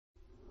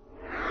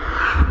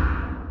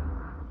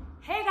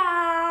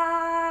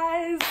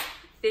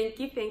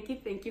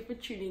thank you for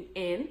tuning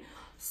in.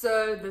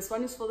 So this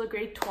one is for the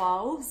grade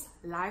 12s,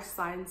 life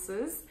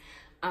sciences.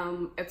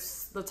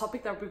 It's the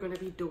topic that we're going to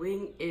be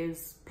doing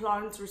is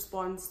plants'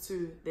 response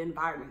to the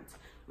environment,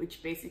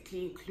 which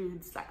basically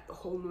includes like the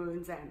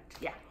hormones and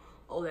yeah,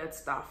 all that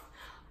stuff.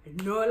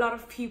 I know a lot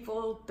of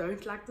people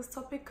don't like this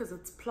topic because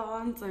it's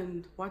plants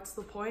and what's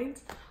the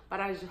point, but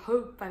I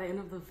hope by the end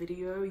of the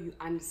video you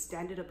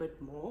understand it a bit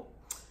more.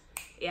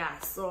 Yeah,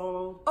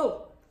 so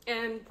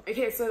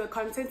okay, so the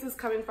content is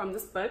coming from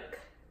this book,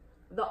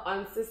 the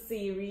Answer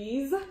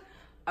series.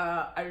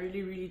 I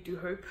really do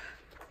hope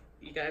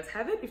you guys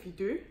have it. If you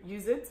do,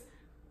 use it.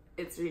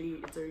 It's a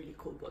really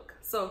cool book.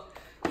 So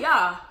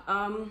yeah,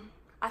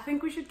 I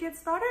think we should get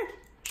started.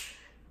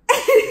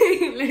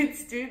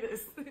 Let's do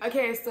this.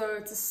 Okay, so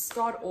to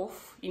start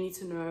off, you need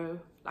to know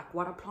like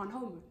what are plant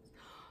hormones.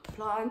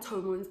 Plant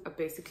hormones are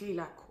basically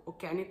like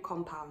organic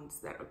compounds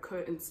that occur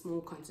in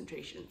small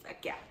concentrations,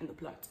 like yeah, in the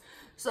plant.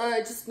 So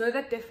just know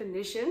that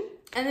definition.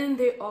 And then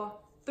there are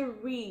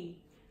 3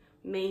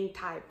 main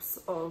types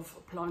of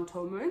plant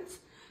hormones.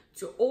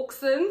 So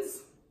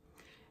auxins,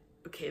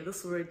 okay,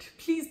 this word,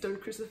 please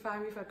don't crucify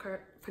me if I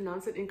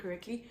pronounce it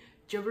incorrectly.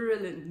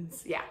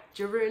 Gibberelins, yeah,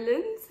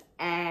 gibberelins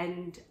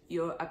and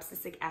your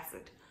abscisic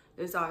acid.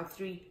 Those are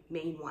 3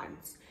 main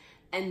ones.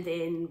 And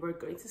then we're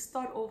going to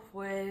start off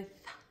with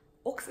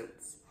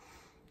auxins.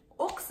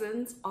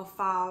 Auxins are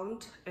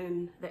found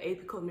in the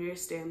apical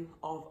meristem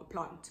of a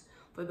plant.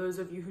 For those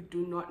of you who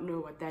do not know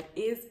what that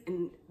is,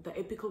 in the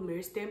apical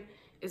meristem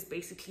is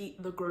basically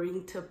the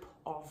growing tip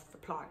of the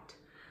plant.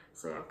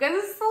 So guys,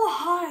 it's so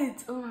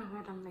hot. Oh my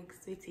god, I'm like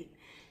sweating.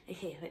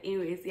 Okay, but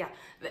anyways, yeah,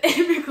 the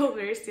apical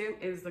meristem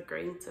is the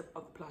growing tip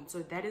of the plant. So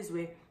that is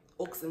where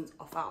auxins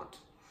are found.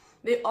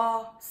 There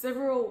are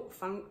several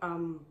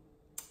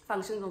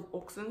functions of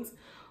auxins,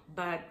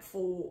 but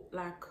for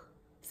like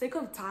sake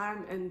of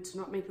time and to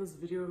not make this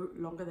video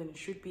longer than it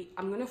should be,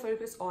 I'm going to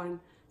focus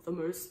on the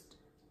most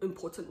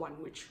important one,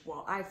 which,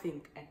 well, I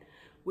think, and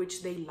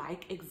which they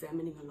like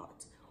examining a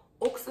lot.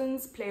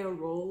 Auxins play a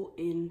role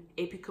in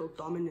apical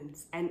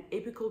dominance, and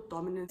apical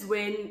dominance is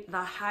when the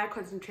high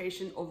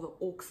concentration of the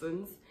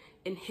auxins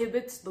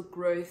inhibits the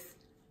growth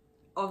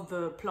of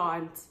the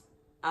plant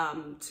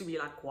to be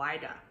like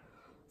wider,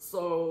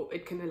 so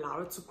it can allow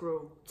it to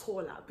grow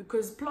taller,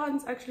 because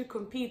plants actually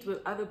compete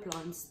with other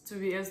plants to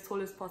be as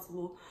tall as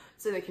possible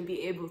so they can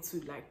be able to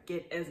like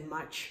get as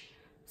much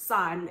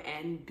sun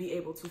and be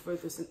able to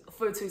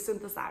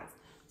photosynthesize.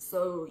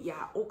 So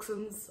yeah,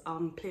 auxins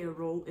play a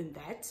role in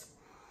that.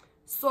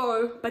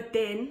 So but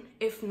then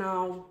if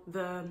now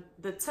the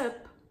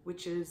tip,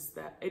 which is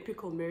the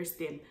apical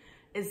meristem,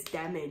 is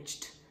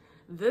damaged,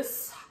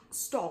 this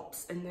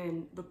stops and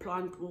then the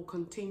plant will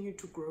continue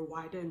to grow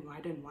wider and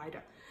wider and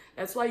wider.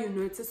 That's why you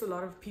notice a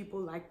lot of people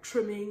like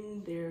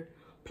trimming their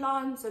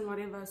plants and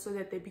whatever so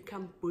that they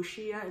become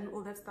bushier and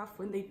all that stuff.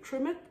 When they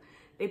trim it,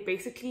 they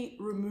basically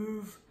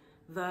remove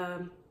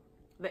the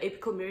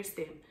apical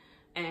meristem,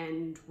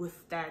 and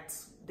with that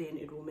then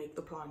it will make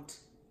the plant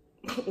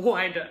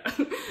wider.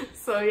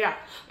 So yeah,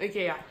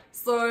 okay, yeah.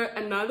 So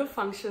another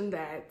function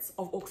that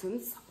of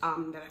auxins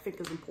that I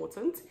think is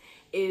important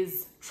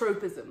is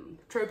tropism.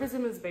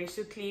 Tropism is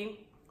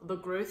basically the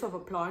growth of a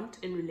plant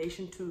in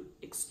relation to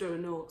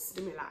external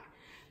stimuli.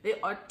 There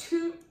are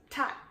 2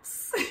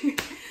 types.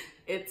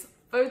 It's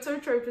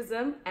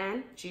phototropism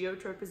and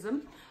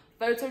geotropism.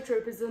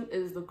 Phototropism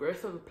is the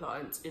growth of a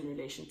plant in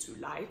relation to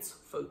light,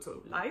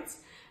 photolight,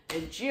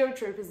 and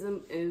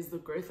geotropism is the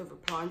growth of a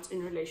plant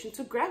in relation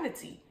to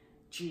gravity,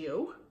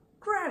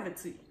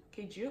 geogravity.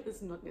 Okay, geo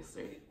is not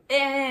necessarily.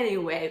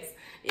 Anyways,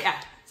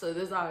 yeah, so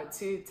those are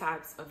 2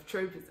 types of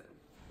tropism.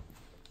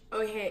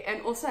 Okay,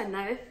 and also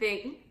another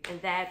thing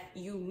that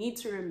you need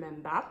to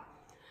remember,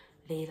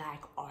 they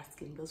like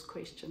asking this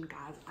question,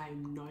 guys,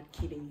 I'm not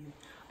kidding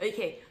you.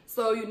 Okay,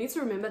 so you need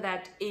to remember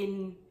that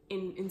in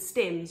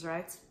stems,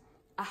 right,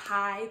 a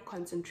high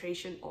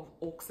concentration of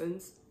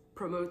auxins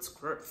promotes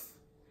growth,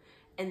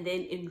 and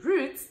then in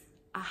roots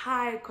a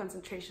high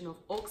concentration of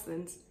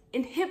auxins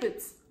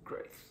inhibits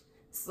growth.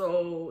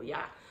 So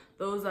yeah,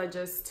 those are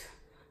just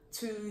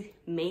 2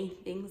 main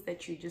things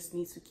that you just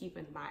need to keep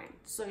in mind.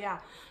 So yeah,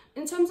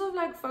 in terms of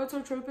like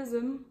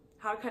phototropism,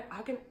 how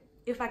can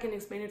if I can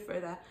explain it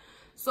further.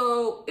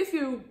 So if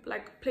you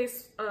like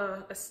place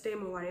a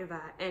stem or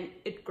whatever and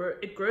it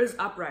grows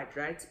upright,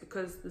 right,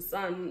 because the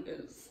sun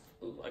is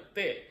like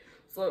there,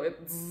 so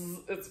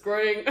it's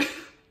growing.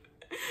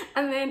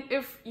 And then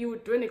if you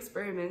would do an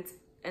experiment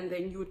and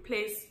then you would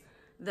place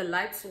the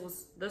light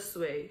source this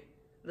way,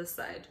 this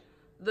side,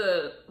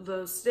 the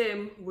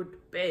stem would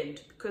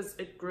bend because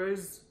it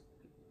grows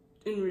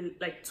in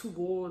like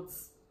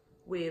towards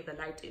where the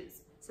light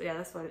is. So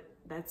yeah,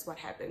 that's what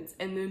happens.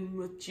 And then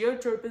with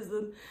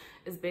geotropism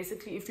is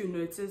basically, if you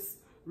notice,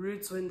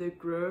 roots when they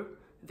grow,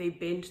 they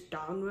bend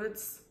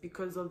downwards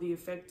because of the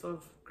effect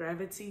of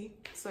gravity.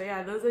 So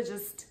yeah, those are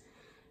just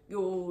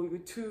your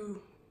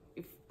 2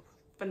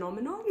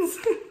 phenomenons.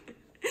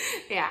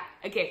 Yeah,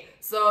 okay,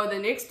 so the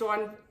next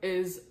one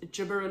is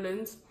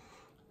gibberelins.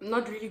 I'm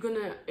not really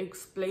gonna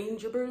explain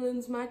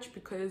gibberelins much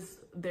because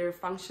their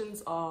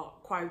functions are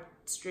quite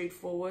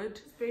straightforward.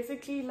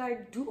 Basically,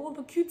 like, do all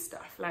the cute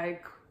stuff,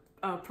 like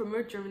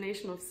promote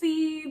germination of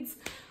seeds,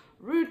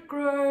 root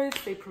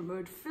growth, they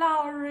promote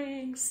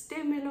flowering,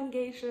 stem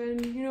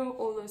elongation, you know,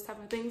 all those type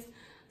of things.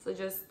 So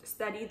just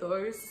study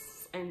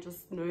those and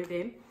just know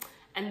them.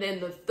 And then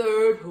the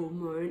third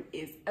hormone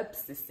is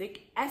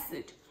abscisic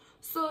acid.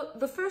 So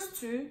the first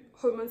two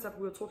hormones that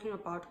we were talking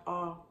about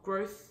are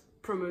growth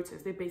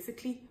promoters. They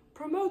basically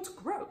promote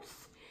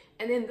growth.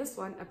 And then this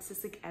one,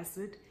 abscisic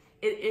acid,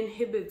 it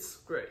inhibits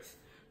growth.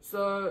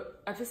 So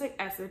abscisic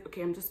acid,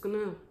 okay, I'm just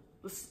gonna,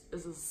 this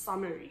is a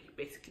summary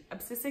basically.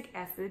 Abscisic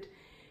acid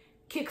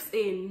kicks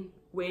in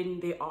when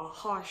there are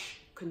harsh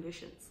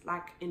conditions,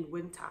 like in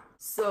winter.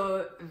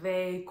 So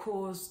they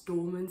cause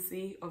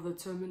dormancy of the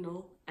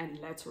terminal and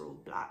lateral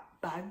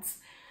buds,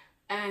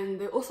 and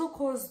they also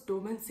cause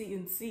dormancy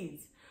in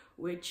seeds,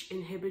 which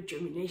inhibit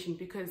germination,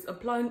 because a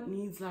plant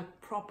needs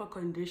like proper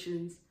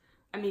conditions.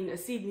 I mean, a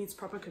seed needs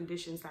proper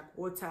conditions like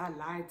water,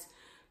 light,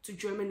 to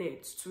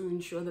germinate, to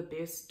ensure the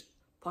best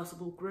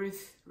possible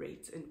growth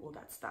rate and all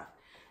that stuff.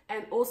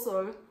 And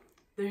also,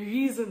 the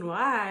reason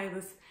why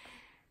this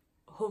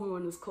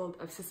hormone is called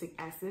abscisic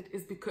acid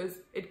is because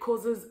it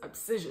causes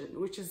abscission,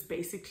 which is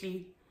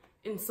basically,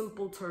 in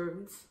simple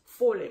terms,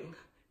 falling.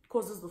 It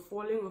causes the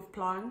falling of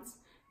plants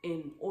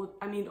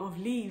of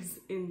leaves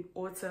in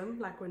autumn,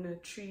 like when a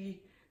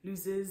tree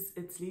loses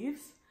its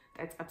leaves.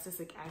 That's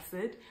abscisic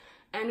acid.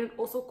 And it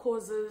also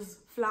causes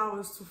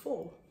flowers to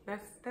fall.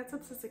 That's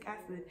abscisic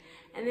acid.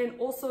 And then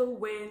also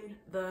when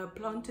the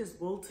plant is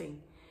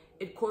wilting,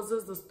 it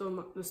causes the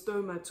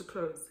stoma to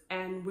close.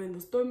 And when the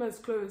stoma is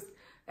closed,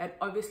 that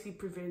obviously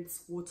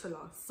prevents water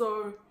loss.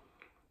 So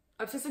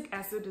abscisic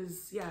acid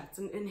is, yeah, it's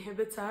an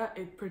inhibitor.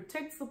 It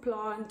protects the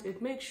plant.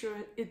 It makes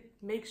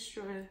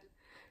sure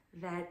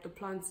that the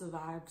plant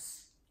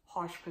survives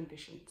harsh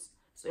conditions.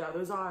 So yeah,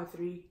 those are our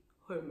three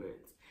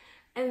hormones.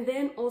 And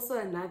then also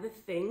another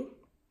thing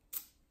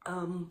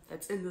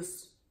that's in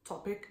this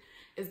topic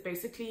is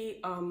basically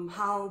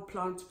how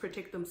plants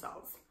protect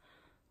themselves.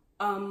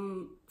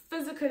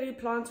 Physically,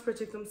 plants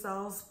protect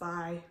themselves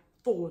by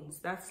thorns.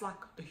 That's like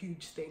a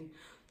huge thing.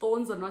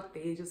 Thorns are not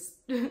there,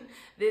 just they're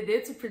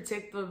there to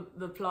protect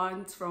the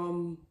plant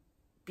from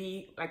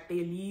being, like, their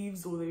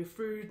leaves or their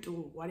fruit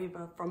or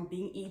whatever, from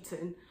being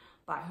eaten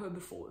by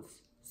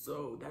herbivores.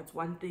 So that's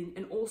one thing.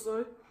 And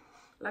also,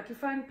 like, you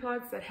find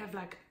plants that have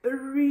like a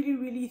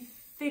really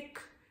thick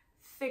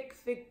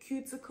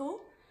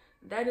cuticle.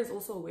 That is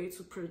also a way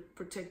to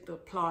protect the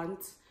plant,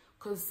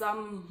 because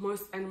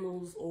most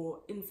animals or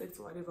insects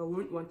or whatever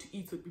won't want to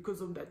eat it because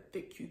of that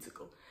thick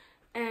cuticle.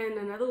 And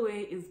another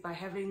way is by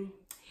having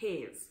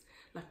hairs.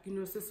 Like, you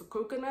know, since a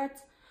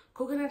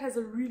coconut has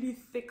a really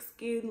thick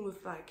skin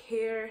with like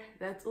hair.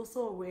 That's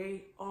also a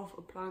way of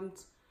a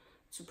plant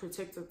to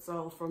protect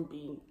itself from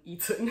being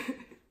eaten.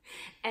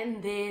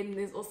 And then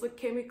there's also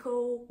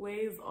chemical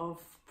ways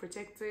of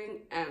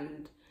protecting,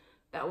 and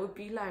that would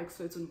be like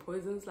certain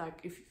poisons, like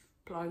if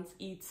plants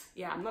eat,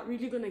 yeah, I'm not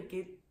really gonna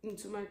get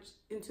into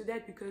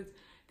that because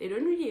they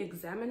don't really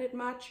examine it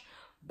much,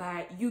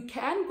 but you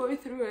can go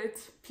through it.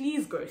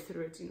 Please go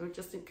through it, you know,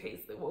 just in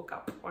case they woke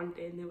up one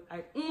day and they were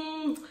like,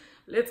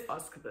 let's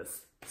ask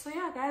this. So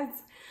yeah, guys,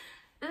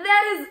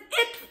 that is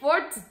it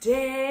for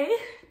today.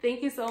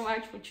 Thank you so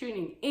much for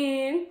tuning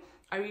in.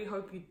 I really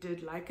hope you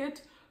did like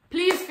it.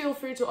 Please feel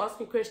free to ask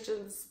me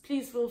questions.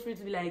 Please feel free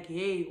to be like,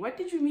 hey, what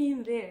did you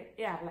mean there?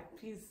 Yeah, like,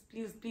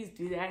 please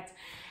do that.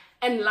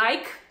 And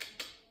like,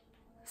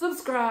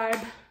 subscribe,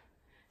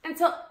 and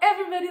tell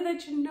everybody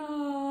that you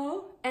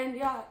know. And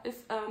yeah,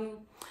 if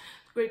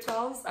grade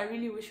 12s, I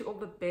really wish you all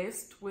the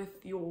best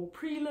with your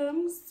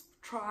prelims,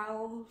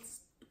 trials,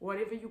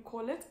 whatever you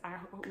call it. I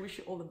wish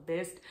you all the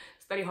best.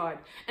 Study hard.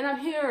 And I'm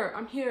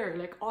here,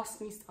 like,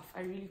 ask me stuff.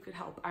 I really could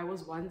help. I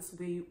was once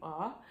where you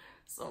are.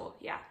 So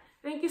yeah,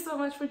 thank you so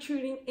much for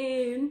tuning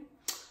in.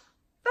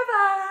 Bye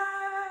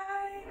bye.